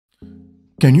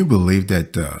Can you believe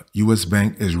that US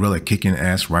Bank is really kicking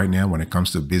ass right now when it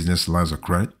comes to business lines of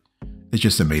credit? It's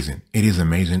just amazing. It is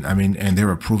amazing. I mean, and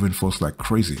they're approving folks like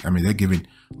crazy. I mean, they're giving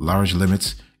large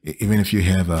limits. Even if you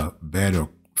have a bad or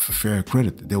fair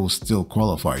credit, they will still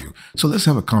qualify you. So let's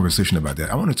have a conversation about that.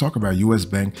 I want to talk about US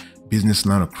Bank business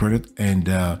line of credit. And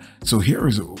so here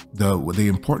is the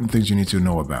important things you need to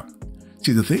know about.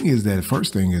 See, the thing is that the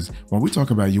first thing is when we talk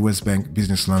about US Bank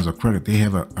business lines of credit, they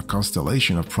have a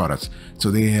constellation of products. So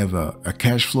they have a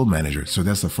cash flow manager. So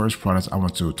that's the first product I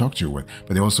want to talk to you with.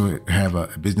 But they also have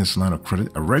a business line of credit,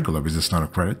 a regular business line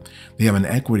of credit. They have an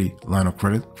equity line of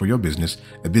credit for your business,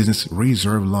 a business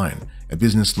reserve line, a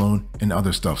business loan, and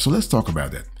other stuff. So let's talk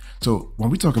about that. So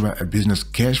when we talk about a business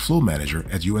cash flow manager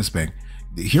at US Bank,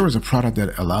 here is a product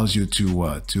that allows you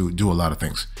to do a lot of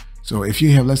things. So if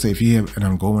you have, let's say if you have an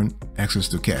ongoing access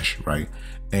to cash, right?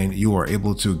 And you are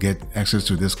able to get access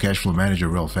to this cash flow manager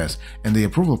real fast. And the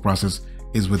approval process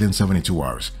is within 72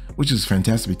 hours, which is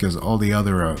fantastic because all the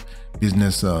other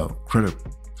business credit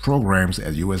programs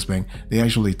at US Bank, they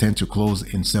actually tend to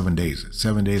close in 7 days.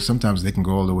 7 days, sometimes they can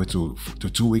go all the way to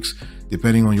 2 weeks,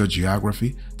 depending on your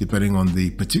geography, depending on the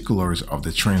particulars of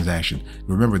the transaction.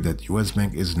 Remember that US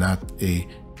Bank is not a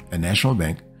national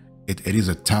bank. It is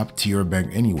a top tier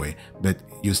bank anyway, but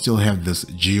you still have this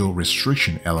geo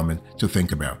restriction element to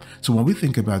think about. So when we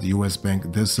think about the US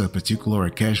Bank, this particular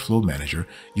cash flow manager,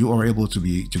 you are able to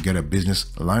get a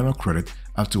business line of credit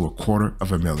up to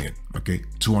 $250,000. Okay,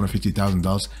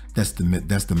 $250,000.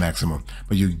 That's the maximum.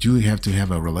 But you do have to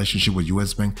have a relationship with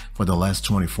US Bank for the last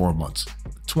 24 months.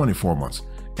 24 months.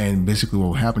 And basically what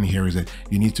will happen here is that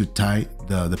you need to tie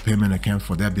the payment account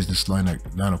for that business line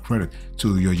of credit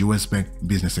to your US Bank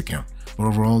business account. But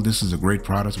overall, this is a great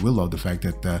product. We love the fact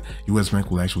that US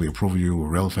Bank will actually approve you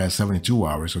real fast, 72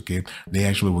 hours. Okay, they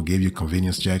actually will give you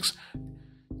convenience checks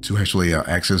to actually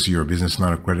access your business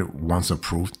line of credit once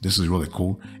approved. This is really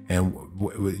cool. And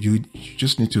you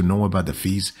just need to know about the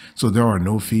fees. So there are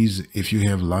no fees if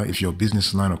your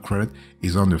business line of credit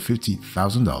is under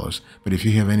 $50,000. But if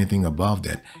you have anything above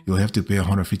that, you'll have to pay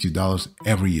 $150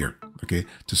 every year, okay,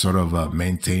 to sort of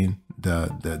maintain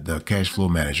the cash flow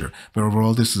manager. But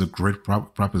overall, this is a great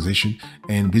proposition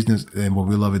and business. And what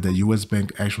we love is that US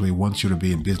Bank actually wants you to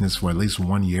be in business for at least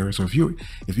 1 year. So if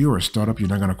you're a startup, you're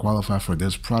not going to qualify for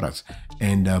this product.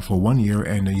 And for 1 year,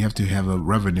 and you have to have a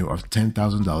revenue of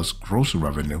 $10,000 gross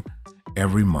revenue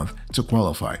every month to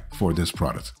qualify for this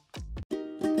product.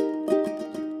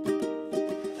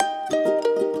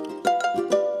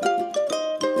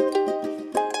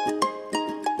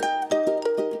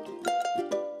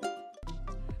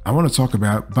 I want to talk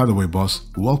about, by the way, boss,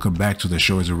 welcome back to the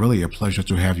show. It's really a pleasure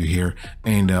to have you here.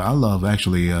 And I love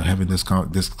actually having this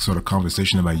sort of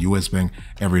conversation about US Bank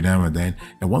every now and then.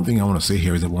 And one thing I want to say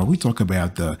here is that when we talk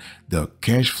about the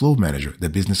cash flow manager, the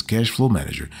business cash flow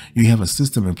manager, you have a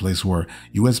system in place where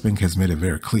US Bank has made it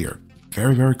very clear,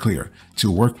 very clear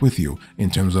to work with you in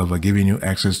terms of giving you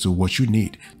access to what you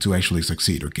need to actually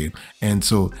succeed. Okay. And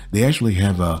so they actually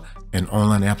have an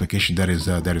online application that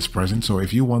is present. So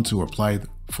if you want to apply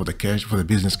for the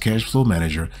business cash flow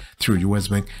manager through US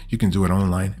Bank, you can do it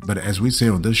online. But as we say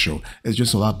on this show, it's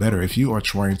just a lot better if you are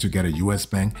trying to get a US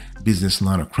Bank business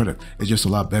line of credit. It's just a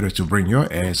lot better to bring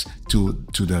your ass to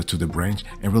the branch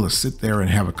and really sit there and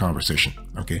have a conversation.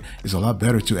 Okay, it's a lot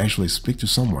better to actually speak to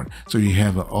someone. So you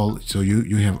have all the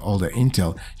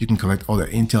intel. You can collect all the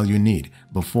intel you need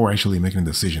before actually making a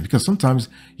decision. Because sometimes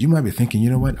you might be thinking, you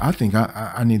know what, I think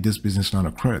I need this business line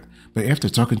of credit. But after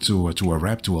talking to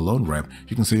a loan rep,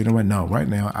 you can say, you know what, no, right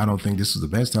now I don't think this is the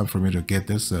best time for me to get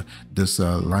this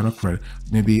line of credit.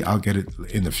 Maybe I'll get it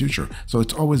in the future. So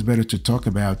it's always better to talk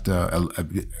about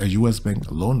a US Bank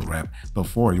loan rep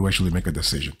before you actually make a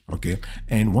decision. Okay.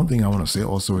 And one thing I want to say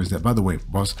also is that, by the way,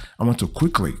 boss, I want to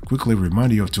quickly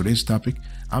remind you of today's topic.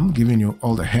 I'm giving you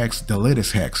all the hacks, the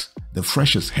latest hacks, the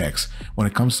freshest hacks when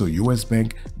it comes to US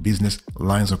Bank business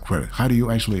lines of credit. How do you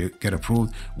actually get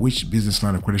approved? Which business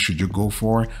line of credit should you go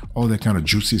for? All that kind of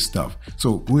juicy stuff.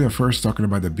 So we are first talking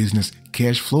about the business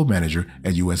cash flow manager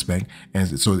at US Bank.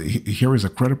 And so here is a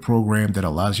credit program that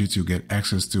allows you to get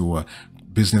access to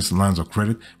business lines of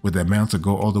credit with the amounts that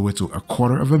go all the way to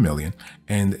 $250,000.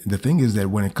 And the thing is that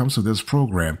when it comes to this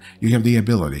program, you have the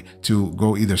ability to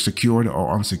go either secured or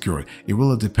unsecured. It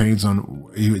really depends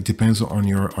on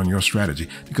your strategy,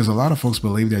 because a lot of folks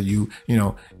believe that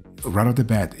right off the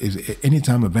bat, is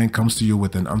anytime a bank comes to you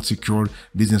with an unsecured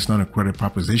business line of credit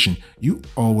proposition, you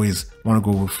always want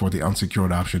to go for the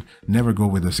unsecured option. Never go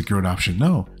with the secured option.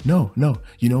 No.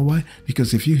 You know why?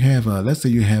 Because if you have, let's say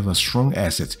you have a strong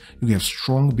assets, you have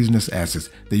strong business assets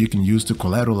that you can use to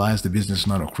collateralize the business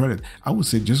line of credit, I would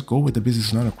say just go with the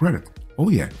business line of credit. Oh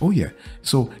yeah.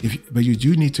 So but you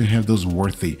do need to have those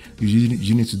worthy. You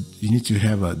need to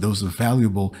have those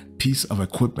valuable piece of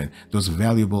equipment, those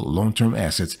valuable long-term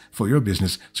assets for your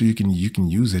business, so you can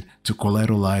use it to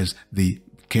collateralize the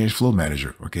cash flow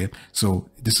manager. Okay, so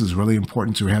this is really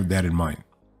important to have that in mind.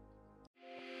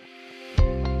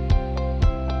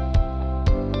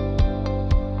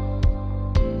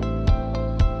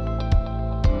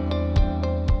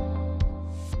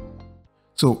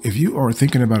 So if you are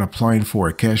thinking about applying for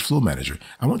a cash flow manager,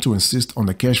 I want to insist on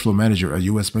the cash flow manager at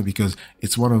US Bank because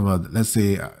it's one of, let's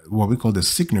say, what we call the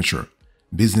signature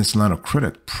business line of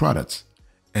credit products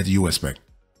at the US Bank.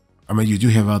 I mean, you do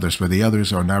have others, but the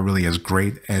others are not really as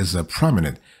great, as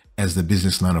prominent as the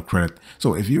business line of credit.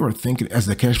 So if you are thinking as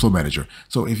the cash flow manager,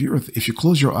 so if you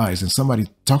close your eyes and somebody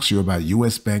talks to you about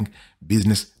US Bank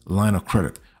business line of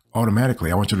credit, automatically,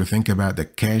 I want you to think about the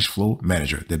cash flow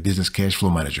manager, the business cash flow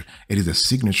manager. It is a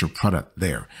signature product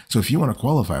there. So if you want to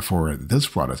qualify for this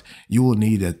product, you will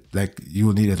need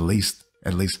at least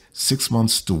 6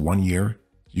 months to 1 year.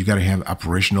 You got to have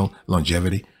operational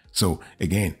longevity. So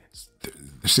again,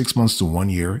 6 months to 1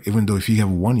 year, even though if you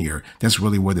have 1 year, that's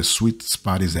really where the sweet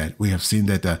spot is at. We have seen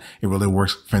that it really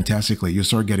works fantastically. You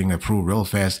start getting approved real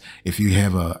fast if you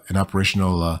have an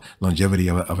operational longevity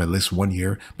of at least 1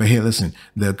 year. But hey, listen,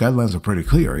 the guidelines are pretty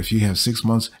clear. If you have 6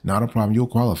 months, not a problem. You'll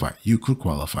qualify. You could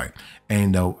qualify.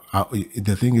 And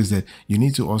the thing is that you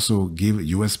need to also give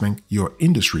US Bank your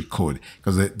industry code,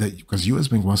 because US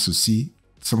Bank wants to see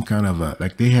some kind of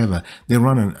they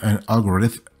run an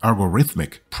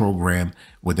algorithmic program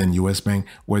within US Bank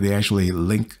where they actually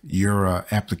link your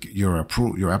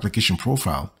application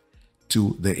profile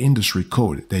to the industry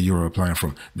code that you're applying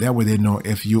from. That way they know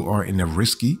if you are in a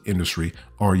risky industry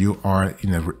or you are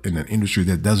in an industry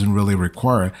that doesn't really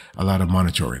require a lot of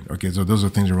monitoring. Okay, so those are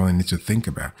things you really need to think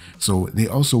about. So they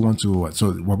also want to,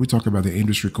 so when we talk about the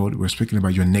industry code, we're speaking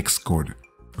about your NAICS code.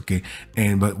 Okay,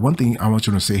 but one thing I want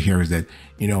you to say here is that,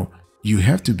 you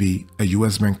have to be a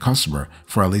US Bank customer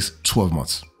for at least 12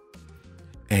 months.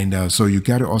 And so you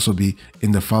got to also be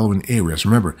in the following areas.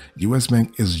 Remember, US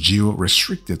Bank is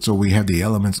geo-restricted. So we have the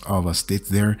elements of states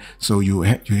there. So you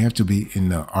have to be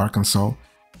in Arkansas,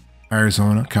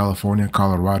 Arizona, California,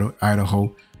 Colorado,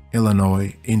 Idaho,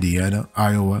 Illinois, Indiana,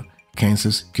 Iowa,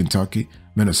 Kansas, Kentucky,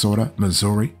 Minnesota,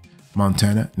 Missouri,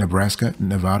 Montana, Nebraska,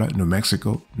 Nevada, New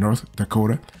Mexico, North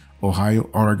Dakota, Ohio,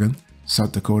 Oregon,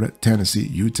 South Dakota, Tennessee,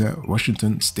 Utah,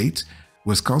 Washington State,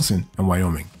 Wisconsin, and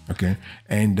Wyoming. Okay.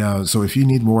 And so if you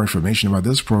need more information about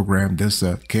this program, this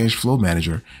cash flow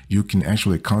manager, you can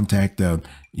actually contact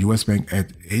US Bank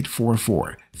at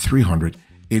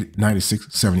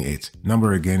 844-300-9678.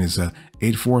 Number again is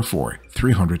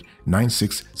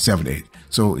 844-300-9678.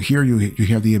 So here you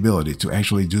have the ability to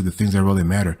actually do the things that really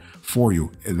matter for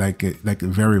you, like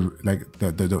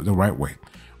the right way.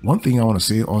 One thing I want to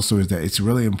say also is that it's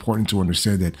really important to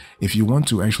understand that if you want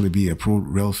to actually be approved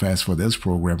real fast for this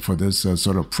program, for this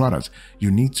sort of product, you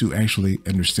need to actually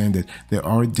understand that there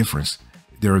are differences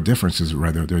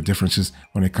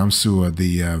when it comes to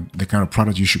the kind of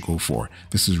product you should go for.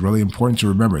 This is really important to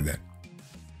remember that.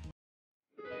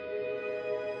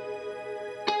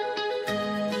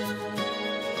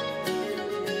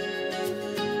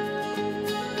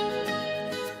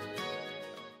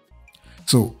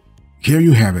 So here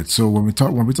you have it. So when we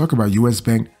talk about US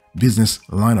Bank business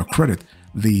line of credit,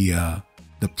 the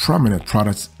prominent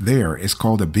products there is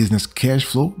called the business cash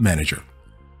flow manager.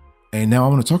 And now I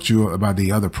want to talk to you about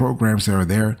the other programs that are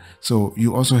there. So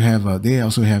you also have they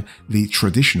also have the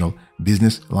traditional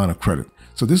business line of credit.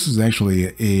 So this is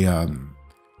actually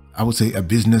I would say a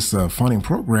business funding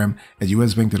program at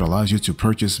US Bank that allows you to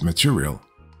purchase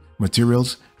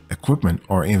materials, equipment,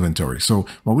 or inventory. So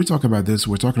when we talk about this,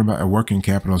 we're talking about a working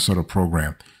capital sort of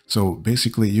program. So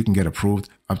basically you can get approved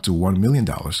up to $1 million.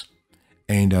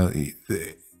 And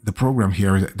the program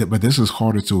here, but this is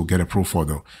harder to get approved for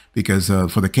though, because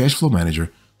for the cash flow manager,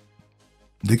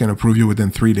 they can approve you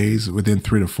within 3 days, within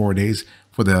 3 to 4 days.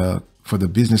 For the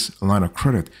business line of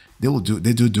credit, they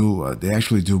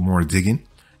actually do more digging.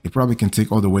 It probably can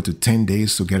take all the way to 10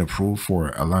 days to get approved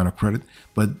for a line of credit,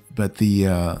 but the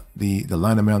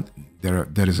line amount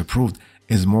that is approved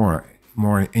is more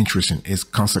more interesting. It's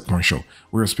consequential.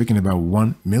 We're speaking about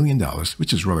 $1 million,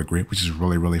 which is really great, which is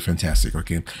really, really fantastic.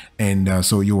 Okay. And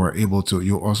so you are able to,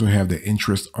 you also have the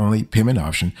interest only payment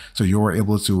option. So you are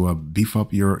able to beef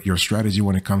up your strategy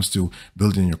when it comes to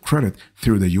building your credit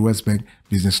through the US Bank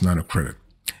business line of credit.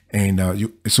 And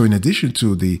so in addition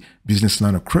to the business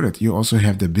line of credit, you also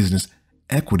have the business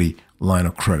equity line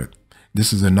of credit.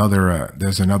 This is another.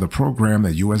 There's another program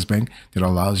at U.S. Bank that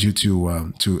allows you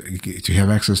to have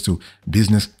access to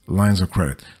business lines of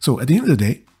credit. So at the end of the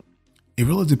day, it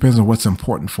really depends on what's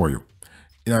important for you.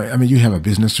 I mean, you have a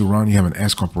business to run. You have an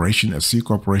S corporation, a C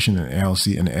corporation, an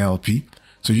LLC, an LP.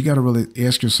 So you got to really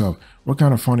ask yourself, what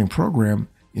kind of funding program?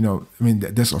 I mean,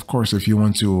 that's of course if you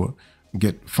want to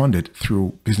get funded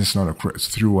through business line of credit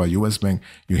through a U.S. Bank,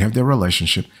 you have their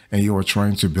relationship and you are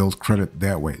trying to build credit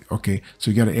that way. Okay,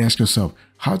 so you got to ask yourself,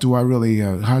 how do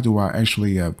I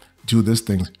actually do this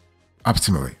thing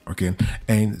optimally? Okay,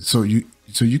 and so you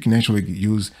can actually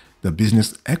use the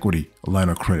business equity line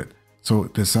of credit. So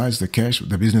besides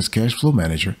the business cash flow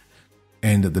manager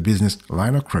and the business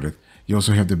line of credit, you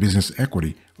also have the business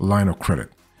equity line of credit.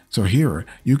 So here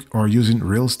you are using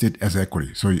real estate as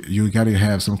equity. So you got to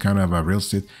have some kind of a real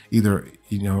estate, either,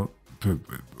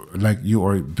 like you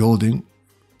are building,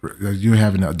 you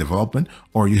having a development,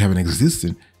 or you have an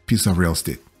existing piece of real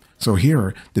estate. So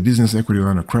here, the business equity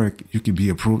line of credit, you can be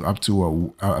approved up to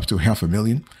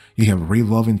 $500,000. You have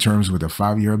revolving terms with a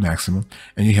 5-year maximum,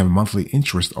 and you have monthly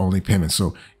interest only payments.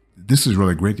 So this is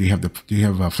really great. You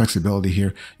have flexibility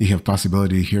here. You have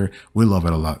possibility here. We love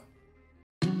it a lot.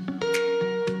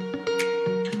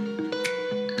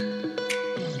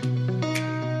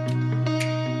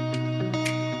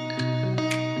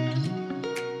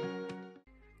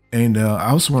 And I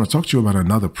also want to talk to you about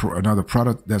another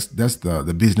product that's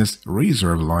the business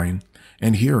reserve line.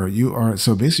 And here you are.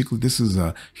 So basically, this is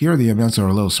here the amounts are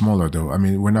a little smaller though. I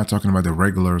mean, we're not talking about the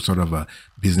regular sort of a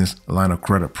business line of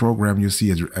credit program you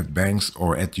see at banks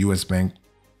or at US Bank,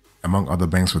 among other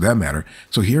banks for that matter.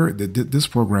 So here, this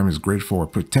program is great for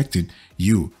protecting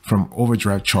you from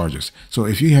overdraft charges. So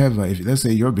if you have, let's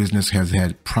say your business has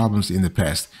had problems in the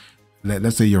past,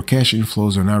 let's say your cash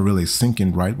inflows are not really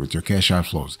syncing right with your cash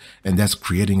outflows, and that's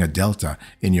creating a delta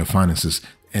in your finances,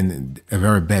 and a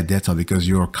very bad delta because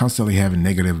you're constantly having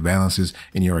negative balances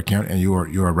in your account and you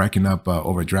are racking up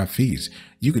overdraft fees.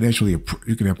 You can actually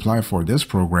apply for this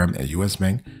program at US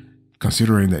Bank.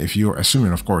 Considering that if you're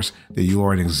assuming, of course, that you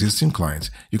are an existing client,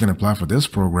 you can apply for this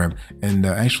program and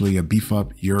actually beef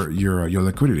up your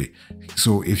liquidity.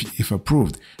 So if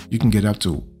approved, you can get up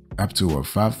to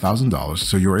 $5,000.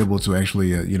 So you're able to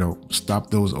actually,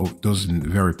 stop those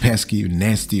very pesky,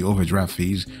 nasty overdraft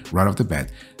fees right off the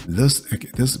bat. This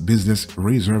business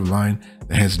reserve line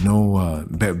has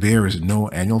bears no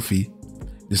annual fee.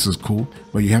 This is cool,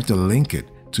 but you have to link it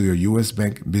to your US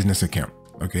Bank business account.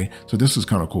 Okay, so this is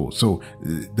kind of cool. So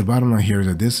the bottom line here is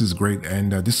that this is great,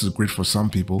 and this is great for some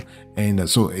people. And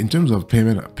so in terms of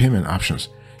payment options,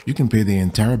 you can pay the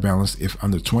entire balance if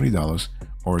under $20,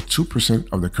 or 2%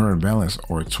 of the current balance,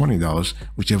 or $20,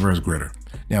 whichever is greater.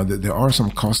 Now there are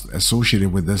some costs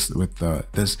associated with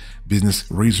this business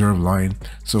reserve line.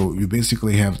 So you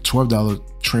basically have $12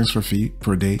 transfer fee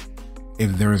per day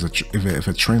if there is if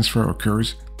a transfer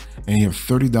occurs, and you have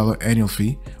 $30 annual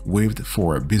fee waived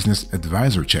for a business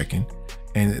advisor checking,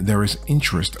 and there is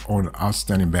interest on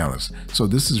outstanding balance. So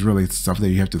this is really stuff that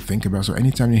you have to think about. So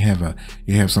anytime you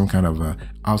have some kind of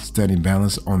outstanding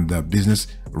balance on the business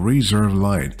reserve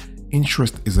line,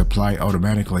 interest is applied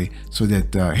automatically, so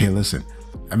that hey, listen,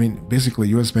 I mean, basically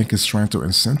US Bank is trying to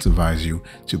incentivize you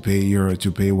to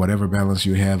pay whatever balance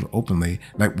you have openly,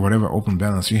 like whatever open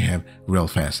balance you have, real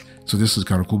fast. So this is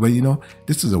kind of cool. But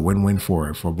this is a win-win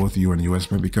for both you and US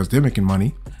Bank, because they're making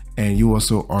money and you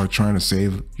also are trying to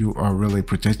save. You are really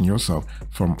protecting yourself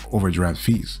from overdraft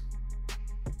fees.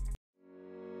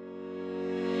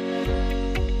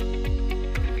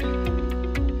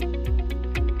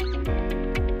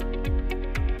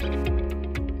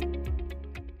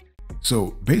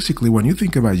 So basically, when you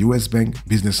think about US Bank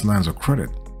business lines of credit,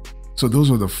 so those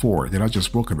are the four that I just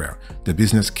spoke about. The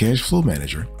business cash flow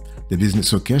manager,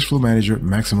 cash flow manager,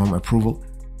 maximum approval,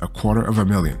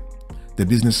 $250,000. The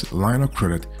business line of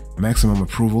credit, maximum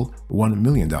approval, $1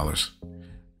 million.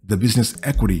 The business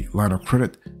equity line of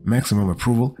credit, maximum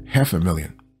approval,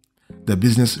 $500,000. The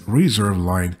business reserve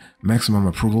line, maximum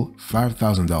approval,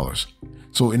 $5,000.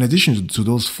 So in addition to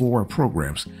those four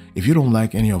programs, if you don't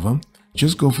like any of them,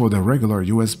 just go for the regular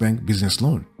US Bank business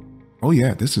loan. Oh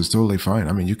yeah, this is totally fine.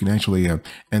 I mean, you can actually,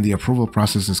 and the approval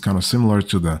process is kind of similar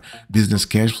to the business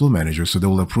cash flow manager. So they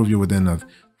will approve you within a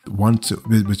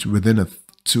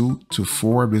 2 to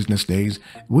 4 business days.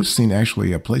 We've seen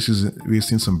actually we've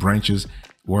seen some branches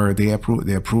where they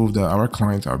approved our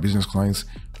clients, our business clients,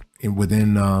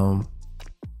 within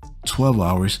 12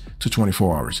 hours to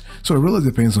 24 hours. So it really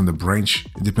depends on the branch.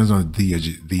 It depends on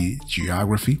the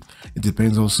geography. It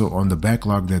depends also on the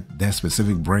backlog that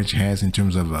specific branch has in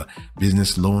terms of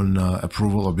business loan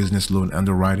approval or business loan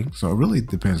underwriting. So it really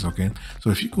depends. Okay. So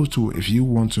if you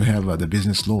want to have the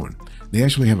business loan, they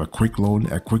actually have a quick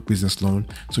business loan.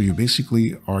 So you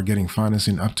basically are getting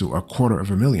financing up to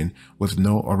 $250,000 with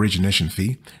no origination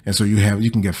fee. And so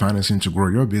you can get financing to grow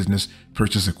your business,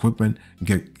 purchase equipment,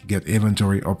 get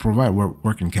inventory, or provide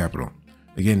working capital.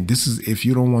 Again, this is if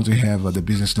you don't want to have the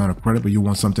business line of credit, but you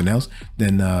want something else,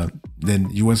 then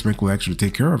U.S. Bank will actually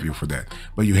take care of you for that.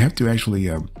 But you have to actually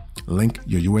link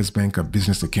your U.S. Bank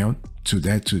business account to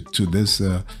this,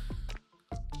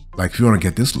 like if you want to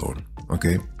get this loan,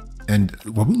 okay? And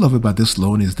what we love about this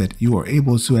loan is that you are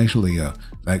able to actually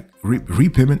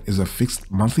repayment is a fixed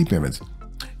monthly payment.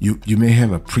 You may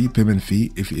have a prepayment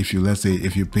fee if you, let's say,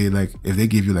 if you pay if they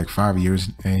give you 5 years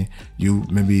and you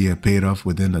maybe pay it off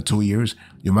within 2 years,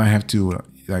 you might have to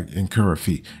incur a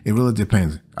fee. It really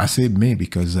depends. I say may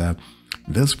because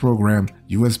this program,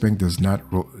 U.S. Bank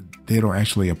they don't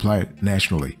actually apply it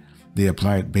nationally. They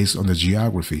apply it based on the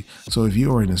geography. So if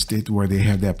you are in a state where they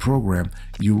have that program,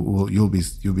 you'll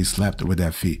be slapped with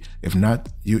that fee. If not,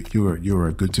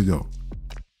 you're good to go.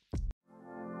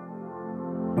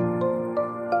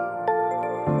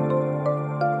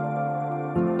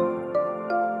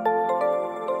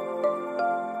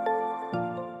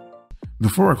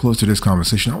 Before I close to this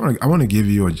conversation, I want to give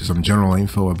you some general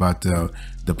info about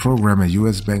the program at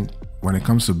U.S. Bank when it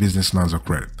comes to business lines of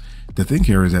credit. The thing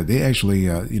here is that they actually,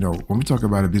 when we talk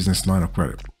about a business line of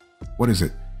credit, what is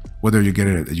it? Whether you get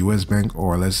it at the U.S. Bank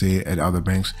or let's say at other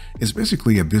banks, it's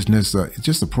basically a business. It's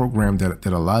just a program that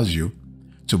allows you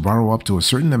to borrow up to a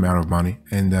certain amount of money,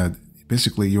 and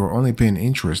basically you're only paying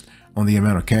interest on the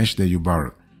amount of cash that you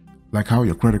borrowed, like how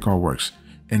your credit card works.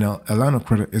 And a line of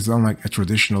credit is unlike a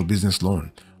traditional business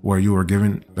loan where you are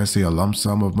given, let's say, a lump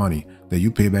sum of money that you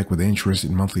pay back with interest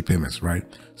in monthly payments, right?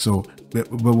 So,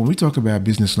 but when we talk about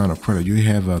business line of credit, you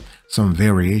have some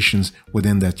variations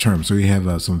within that term. So you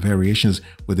have some variations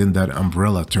within that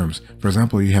umbrella terms. For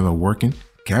example, you have a working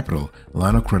capital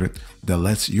line of credit that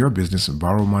lets your business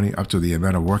borrow money up to the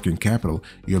amount of working capital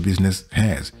your business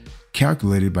has,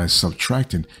 calculated by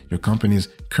subtracting your company's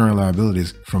current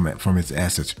liabilities from its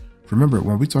assets. Remember,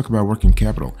 when we talk about working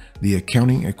capital, the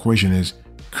accounting equation is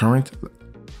current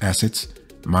assets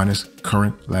minus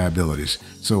current liabilities.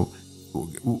 So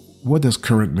what does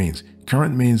current means?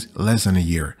 Current means less than a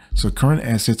year. So current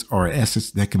assets are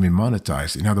assets that can be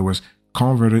monetized. In other words,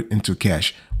 converted into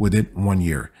cash within 1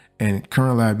 year. And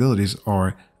current liabilities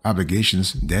are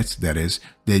obligations, debts,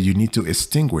 that you need to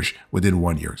extinguish within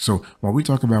 1 year. So when we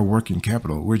talk about working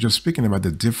capital, we're just speaking about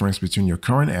the difference between your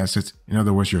current assets, in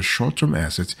other words, your short-term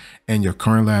assets, and your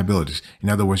current liabilities, in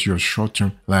other words, your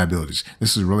short-term liabilities.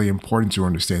 This is really important to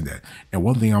understand that. And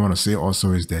one thing I want to say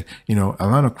also is that, a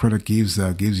line of credit gives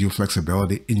you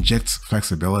flexibility, injects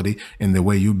flexibility in the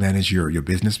way you manage your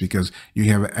business, because you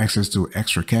have access to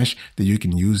extra cash that you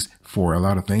can use for a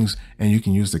lot of things, and you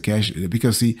can use the cash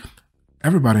because, see,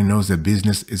 everybody knows that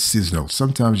business is seasonal.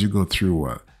 Sometimes you go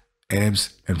through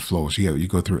ebbs and flows. You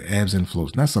go through ebbs and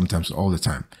flows. Not sometimes, all the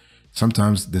time.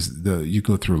 Sometimes you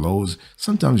go through lows.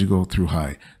 Sometimes you go through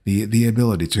high. The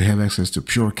ability to have access to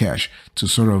pure cash to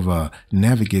sort of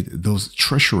navigate those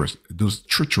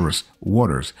treacherous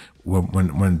waters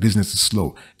when business is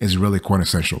slow is really quite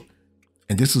essential.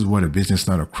 And this is what a business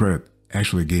line of credit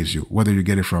actually gives you, whether you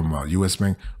get it from U.S.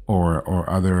 Bank or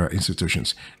other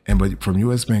institutions. But from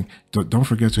U.S. Bank, don't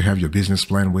forget to have your business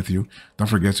plan with you. Don't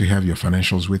forget to have your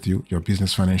financials with you, your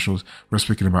business financials. We're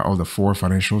speaking about all the 4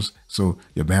 financials. So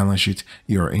your balance sheet,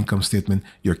 your income statement,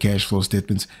 your cash flow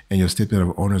statements, and your statement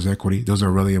of owner's equity. Those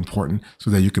are really important so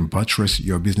that you can buttress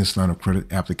your business line of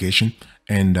credit application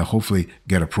and hopefully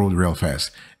get approved real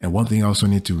fast. And one thing I also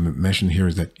need to mention here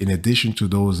is that in addition to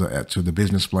those, to the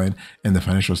business plan and the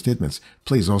financial statements,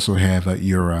 please also have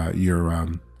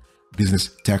your business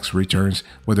tax returns,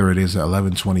 whether it is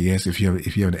 1120S if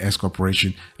you have an S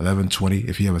corporation, 1120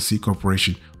 if you have a C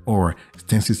corporation, or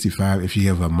 1065 if you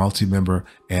have a multi-member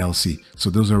LLC. So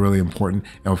those are really important.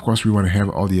 And of course, we want to have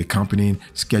all the accompanying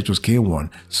schedules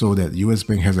K1 so that U.S.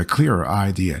 Bank has a clearer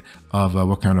idea of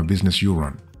what kind of business you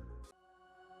run.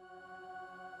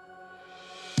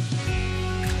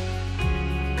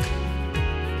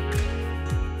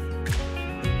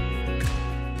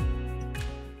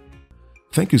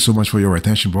 Thank you so much for your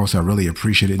attention, boss. I really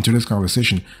appreciate it. In today's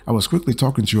conversation, I was quickly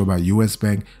talking to you about U.S.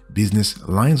 Bank business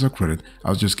lines of credit. I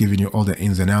was just giving you all the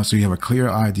ins and outs so you have a clear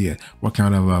idea what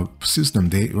kind of a system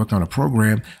what kind of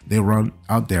program they run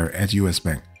out there at U.S.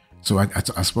 Bank. So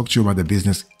I spoke to you about the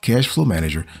business cash flow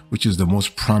manager, which is the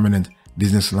most prominent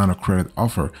business line of credit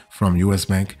offer from U.S.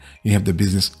 Bank. You have the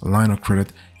business line of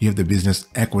credit. You have the business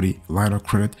equity line of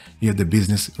credit. You have the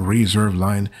business reserve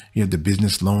line. You have the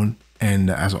business loan.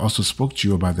 And I also spoke to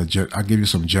you about I'll give you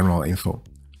some general info.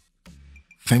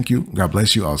 Thank you. God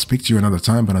bless you. I'll speak to you another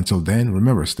time. But until then,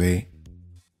 remember, stay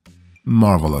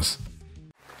marvelous.